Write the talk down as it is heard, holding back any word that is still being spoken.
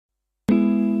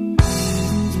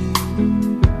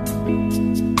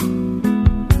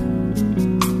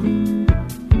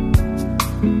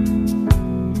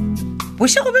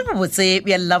Bošego be botse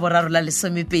bja laboraro la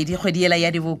lesomepedi kgwedi ela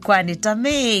ya dibokwane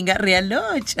tameng re a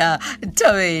lotša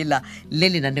tabela le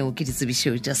lenaneo ke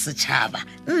ditsebišo tša setšhaba.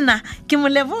 Nna ke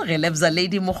moleboge lebza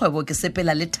lady mokgwebo ke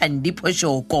sepela le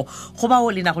Ditsebišo go ba o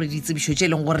lena gore ditsebišo tše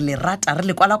leng gore le rata re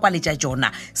le kwala-kwaletša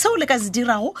tšona seo le ka se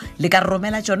dirago le ka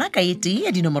romela tšona ka ete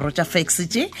ya dinomoro tša fax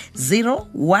tše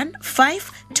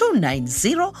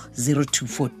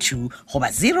 015-290-0242 goba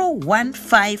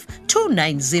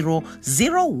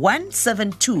 015-290-0172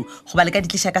 goba le ka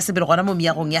ditliša ka sebele gona mo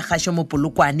meagong ya kgašo mo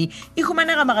Polokwane e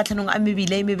humanega magatlhanong a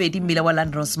mebile e mebedi mmila wa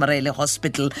Landros Marele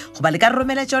Hospital goba le ka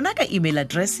romela tšona ka email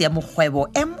address ya mokgwebo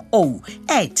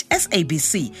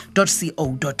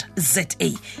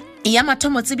mo@sabc.co.za. Ya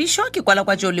mathomo tsebišo ke kwala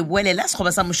kwa tšo le boelela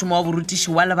sekgoba sa mošomo wa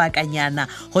borutiši wa lebakanyana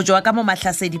go tšwa ka mo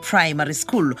Mahlasedi Primary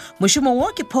School. Mošomo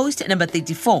wo ke post number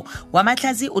 34 wa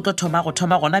Mahlatsi o tlo thoma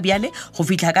gona bjale go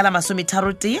fihla ka la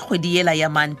 31 kgwedi yela ya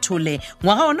Manthole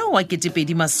ngwaga ona wa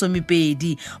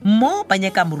 2020 mo ba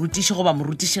nyaka morutiši goba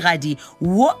morutišigadi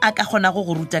wo a ka kgona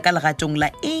go ruta ka legatong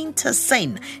la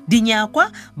Intersane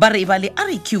dinyakwa ba re ba le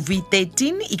RQV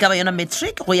 13 e ka ba yona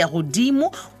matric go ya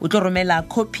godimo o tlo romela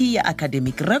copy ya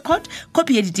academic record,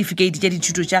 copy ya certificate tša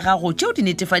dithuto tša gago tšeo di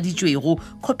netefaditšwego,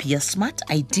 copy ya smart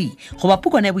ID goba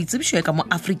pukwana ya boitsebišo ka mo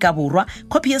Afrika Borwa,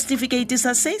 copy ya certificate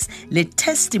sa SACE le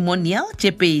testimonial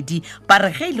tše pedi. Ba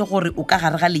re ge ile gore o ka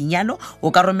gare ga lenyalo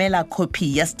o ka romela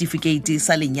copy ya certificate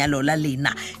sa lenyalo la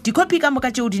lena. Dikopi ka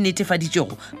moka tšeo di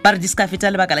netefaditšwego ba re di ska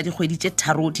feta lebaka la dikgwedi tše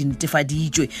tharo di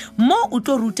netefaditšwe. Mo o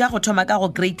tlo ruta go thoma ka go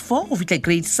grade 4 go fihla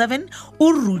grade 7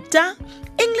 o ruta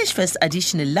English First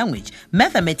Additional Language,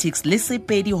 Mathematics le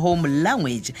Sepedi Home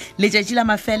Language. Letšatši la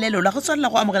mafelelo la go tswalela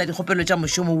go amogela dikgopelo tša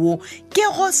mošomo wo ke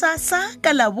go sasa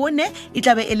ka labone e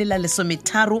tla be e le la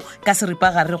 13 ka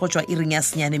seripagare go tšwa iring ya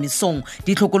senyane mesong.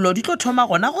 Ditlhokolo di tlo thoma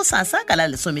gona go sasa ka la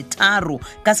 13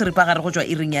 ka seripagare go tšwa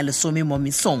iring ya 10 mo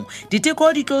mesong.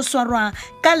 Diteko di tlo swarwa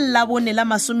ka labone la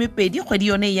 20 kgwedi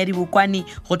yone ya dibokwane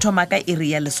go thoma ka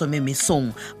iri ya 10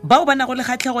 mesong. Bao ba nago le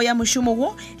kgatlhego ya mošomo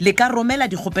wo le ka romela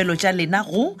dikgopelo tša lena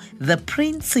go the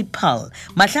principal,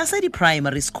 Mahlasedi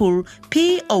Primary School,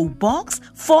 P.O. Box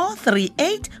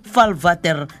 438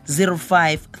 Valvater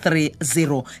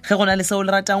 0530. Ge gona le seo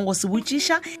le ratang go se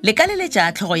botšiša le ka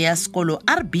leletša tlhogo ya sekolo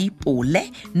RB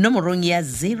Pole nomorong ya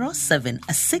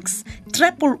 076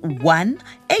 111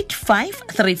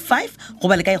 8535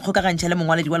 goba le ka ikgokagantšha le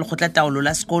mongwaledi wa lekgotla taolo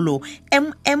la sekolo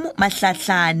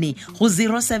Mahlahlane go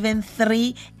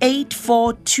 073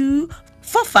 842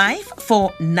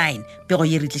 4549. Pego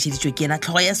ye re tlišeditšwe ke ena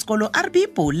tlhogo ya sekolo RB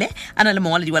Pole a na le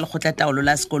mongwaledi wa lekgotla taolo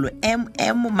la sekolo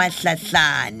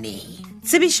Mahlahlane.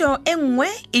 Tsebišo e nngwe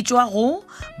e tšwa go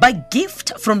ba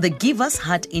Gift from the Giver's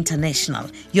Heart International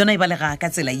yona e balega ka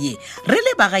tsela ye re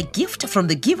le ba ga Gift from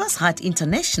the Giver's Heart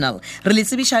International re le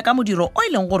tsebiša ka modiro o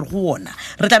ileng gore go wona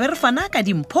re tla be re fana ka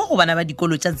dimpho go bana ba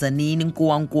dikolo tša Tzaneen,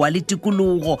 Nkowankowa le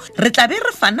Tikologo. Re tla be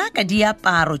re fana ka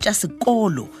diaparo tša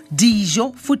sekolo,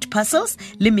 dijo, food parcels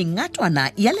le mengatwana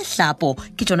ya lehlapo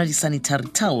ke tšona di-sanitary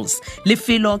towels.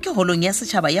 Lefelo ke holong ya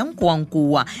setšhaba ya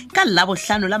Nkowankowa ka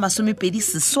Labohlano la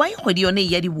 28 kgwedi yone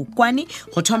ya dibokwane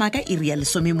go thoma ka iri ya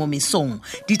 10 mo mesong.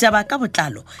 Ditaba ka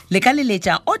botlalo le ka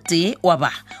leletša o tee wa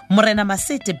ba Morena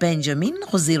Masete Benjamin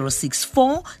go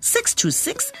 064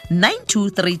 626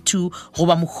 9232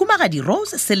 goba Mohumagadi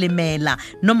Rose Selemela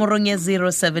nomorong ya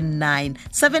 079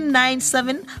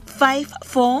 797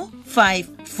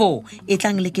 5454. E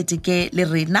tlang le keteke le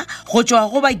rena go tšwa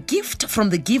go ba Gift from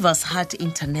the Giver's Heart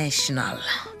International.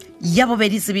 Ya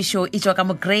bobedi tsebišo e tšwa ka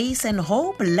mo Grace and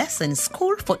Hope Lesson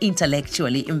School for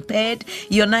Intellectually Impaired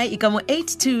yona e ka mo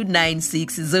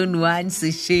 8296 Zone 1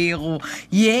 Seshego.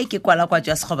 Ye ke kwala kwa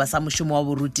tšwa sekgoba sa mošomo wa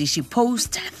borutiši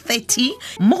post 30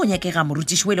 mo go nyakega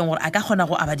morutiši o e leng gore a ka kgona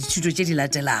go aba dithuto tše di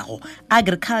latelago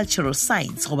agricultural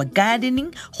science goba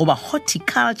gardening goba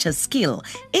horticulture skill,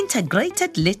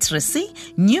 integrated literacy,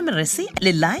 numeracy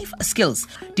le life skills.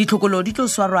 Ditlhokolo di tlo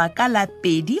swarwa ka la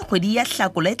 2 kgwedi ya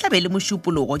Hlakola e tla be le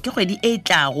mošupologo ke kgwedi e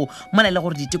tlago mona le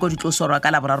gore diteko di tlo swarwa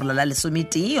ka la boraro la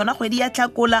 11 yona kgwedi ya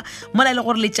Hlakola mona le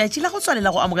gore letšatši la go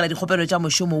tswalela go amogela dikgopelo tša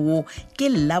mošomo wo ke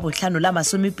Labohlano la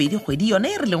 20 kgwedi yona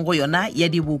e re leng go yona ya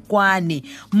dibokwane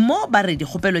mo ba re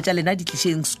dikgopelo tša lena di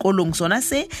tlišeng sekolong sona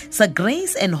se sa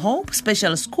Grace and Hope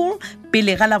Special School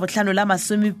pele ga Labohlano la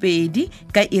 20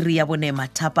 ka iri ya bone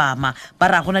mathapama. Ba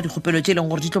ra gona dikgopelo tše leng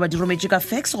gore di tlo ba di rometšwe ka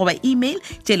fax goba email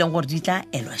tše leng gore di tla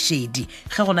elwa šedi.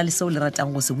 Ge gona le seo le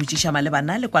ratang go se botšiša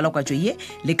malebana le kwa kwalakwatšo ye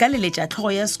le ka leletša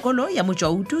tlhogo ya sekolo ya motšwa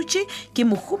o dutše ke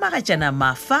mohumagatšana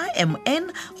Mafa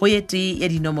MN go ye tee ya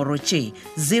dinomoro tše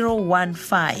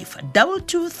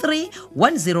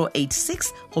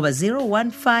 015-223-1086 goba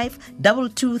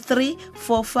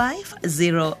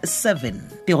 015-223-4507.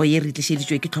 Pego ye re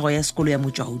tlišeditšwe ke tlhogo ya sekolo ya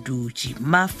motšwa o dutše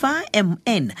Mafa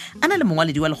MN a na le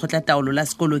mongwaledi wa lekgotla taolo la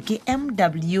sekolo ke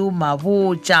MW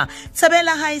Mabotja.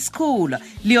 Tsebela High School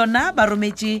le yona ba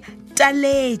rometše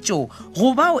taletšo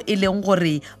go bao e leng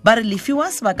gore ba re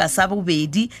lefiwa sebaka sa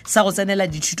bobedi sa go tsenela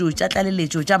dithuto tša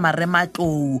tlaleletšo tša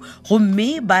marematlou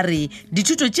gomme ba re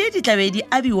dithuto tše di tlabe di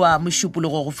abiwa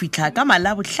mošupologo go fihla ka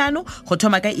Malabohlano go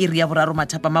thoma ka iri ya boraro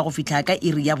mathapama go fihla ka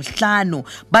iri ya bohlano.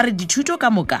 Ba re dithuto ka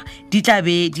moka di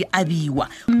tlabe di abiwa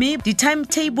mme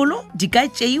di-timetable di ka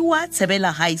tšeiwa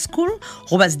Tsebela High School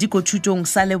goba sediko thutong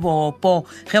sa Lebopo.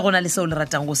 Ge go na le seo le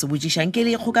ratang go se botšišang ke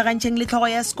le kgokagantšheng le tlhogo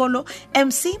ya sekolo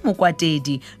MC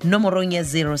Mokwatedi nomorong ya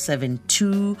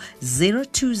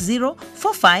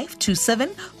 072-020-4527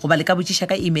 goba le ka botšiša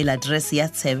ka email address ya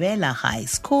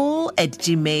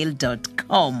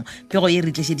tsebelahighschool@gmail.com. Pego ye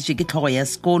re tlišeditšwe ke tlhogo ya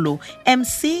sekolo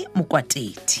MC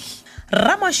Mokwatedi.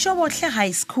 Ramashobohle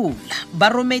High School ba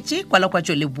rometše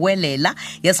kwalakwatšo le boelela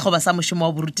ya sekgoba sa mošomo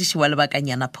wa borutiši wa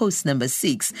lebakanyana post number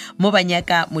 6 mo ba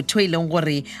nyaka motho e leng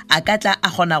gore a ka tla a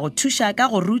kgona go thuša ka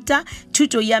go ruta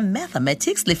thuto ya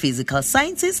mathematics le physical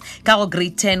sciences ka go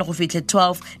grade 10 go fihle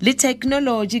 12 le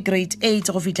technology grade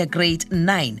 8 go fihle grade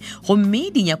 9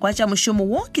 gomme dinyakwa tša mošomo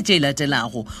wo ke tše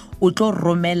latelago o tlo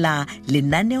romela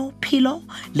lenaneo phelo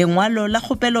lengwalo la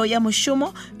kgopelo ya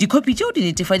mošomo dikopi tšeo di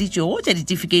netefaditšwego tša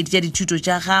ditefikeiti tša dithuto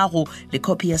tša gago le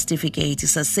copy ya certificate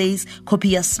sa says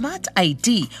copy ya smart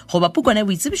ID goba pukwana ya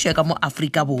boitsebišo ka mo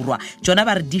Afrika Borwa tšona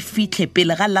ba re di fitlhe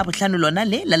pele ga Labohlano lona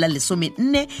le la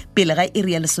 14 pele ga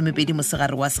iri ya 12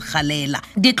 mosegare wa sekgalela.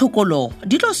 Ditlhokolo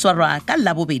di tlo swarwa ka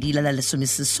Labobedi la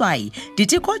 18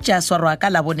 diteko tša swarwa ka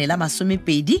Labone la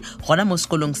 20 gona mo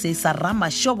sekolong se sa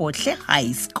Ramashobohle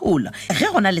High School. Ge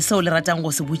gona le seo le ratang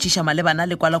go se botšiša malebana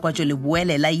le kwalakwatšo le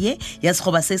boelela ye ya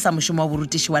sekgoba se sa mošomo wa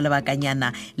borutiši wa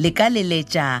lebakanyana le ka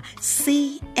leletša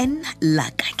CN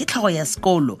laka ke tlhogo ya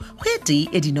sekolo go ye tee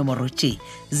e dinomoro tše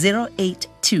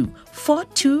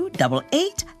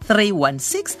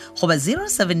 082-4288-316 goba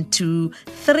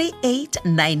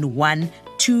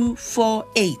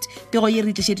 072-3891-248. Pego ye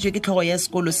re tlišeditšwe ke tlhogo ya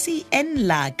sekolo CN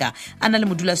laka a na le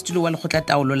modulasetulo wa lekgotla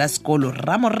taolo la sekolo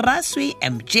Ramoraswi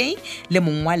MJ le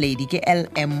mongwaledi ke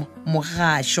LM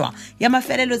Mogašwa. Ya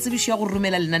mafelelo tsebišo ya go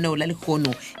romela lenaneo la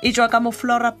lekgono e tšwa ka mo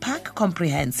Flora Park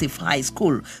Comprehensive High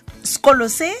School. Sekolo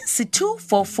se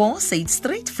 244 State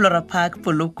Street Flora Park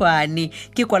Polokwane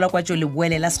ke kwalakwatšo le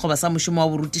boelela sekgoba sa mošomo wa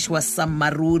borutiši wa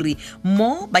Sammaruri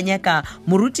mo banyaka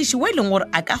morutiši wa ileng gore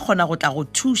a ka kgona go tla go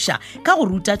thuša ka go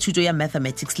ruta thuto ya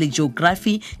mathematics le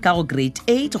geography ka go grade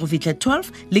 8 go fihle 12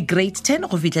 le grade 10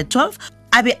 go fihle 12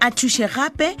 a be a thuše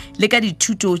gape le ka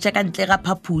dithuto tša ka ntle ga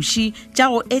phaphuši tša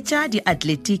go etša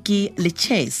di-atletiki le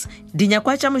chess.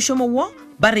 Dinyakwa tša mošomo wo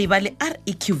ba re ba le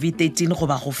REQV 13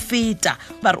 goba go feta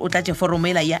ba re o tlatše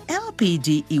foromela ya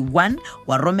LPDE 1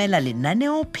 wa romela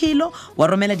lenaneo phelo wa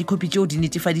romela dikopi tšeo di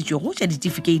netefaditšwego tša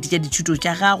ditefikeiti tša dithuto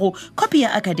tša gago kopi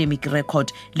ya academic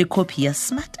record le kopi ya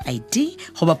smart ID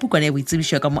goba pukwana ya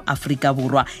boitsebišo ka mo Afrika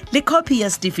Borwa le kopi ya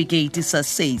certificate sa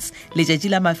SACE. Letšatši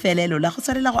la mafelelo la go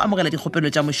tshwarela go amogela dikgopelo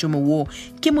tša mošomo wo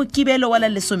ke mokibelo wa la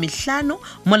 15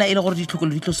 mola e le gore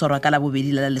ditlhokolo di tlo swarwa ka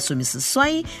Labobedi la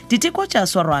 16 diteko tša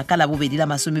swarwa ka Labobedi la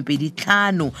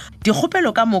 25.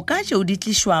 Dikgopelo ka moka tšeo di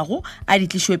tlišwago a di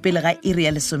tlišwe pele ga iri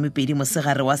ya 12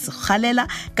 mosegare wa sekgalela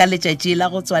ka letšatši la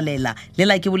go tswalela le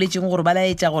la ke boletšeng gore ba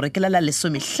laetša gore ke la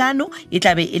 15 e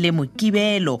tlabe e le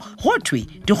mokibelo go thwe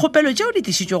dikgopelo tšeo di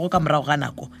tlišitšwego ka morago ga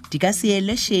nako di ka se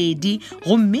ele šedi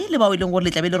gomme le bao e leng gore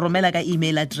le tlabe le romela ka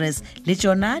email address le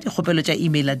tšona dikgopelo tša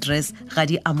email address ga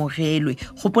di amogelwe.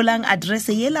 Gopolang address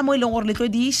yela mo e leng gore le tlo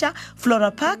di iša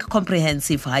Flora Park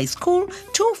Comprehensive High School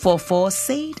 244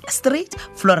 State Street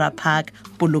Flora Park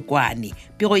Polokwane.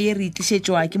 Pego ye re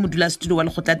tlišetšwa ke modulasetulo wa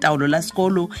lekgotla taolo la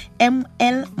sekolo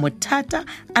ML Mothata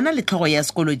a na le tlhogo ya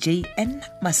sekolo JN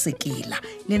Masekela.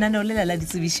 Lenaneo le la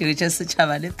ditsebišo tša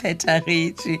setšhaba le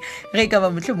phethagetše ge ka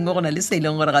ba motlho mongwe go na le se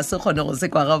ileng gore ga se kgone go se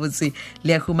kwa gabotse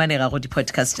le ya humanega go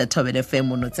di-podcast tša Thobel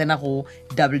FM no tsena go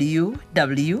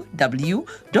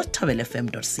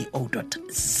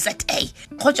www.thobelfm.co.za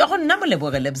go tšwa go nna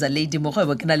moleboge lebza lady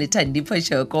mokgwebo ke na le Thandi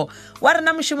Phoshoko wa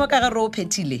rena mošomo ka gare o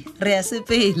phethile re ya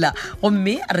sepela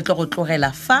gomme re tlo go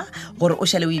tlogela fa gore o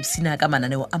šale o ipsina ka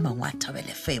mananeo a mangwe a Thobel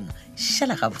FM.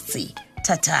 Šala gabotse,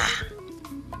 thata.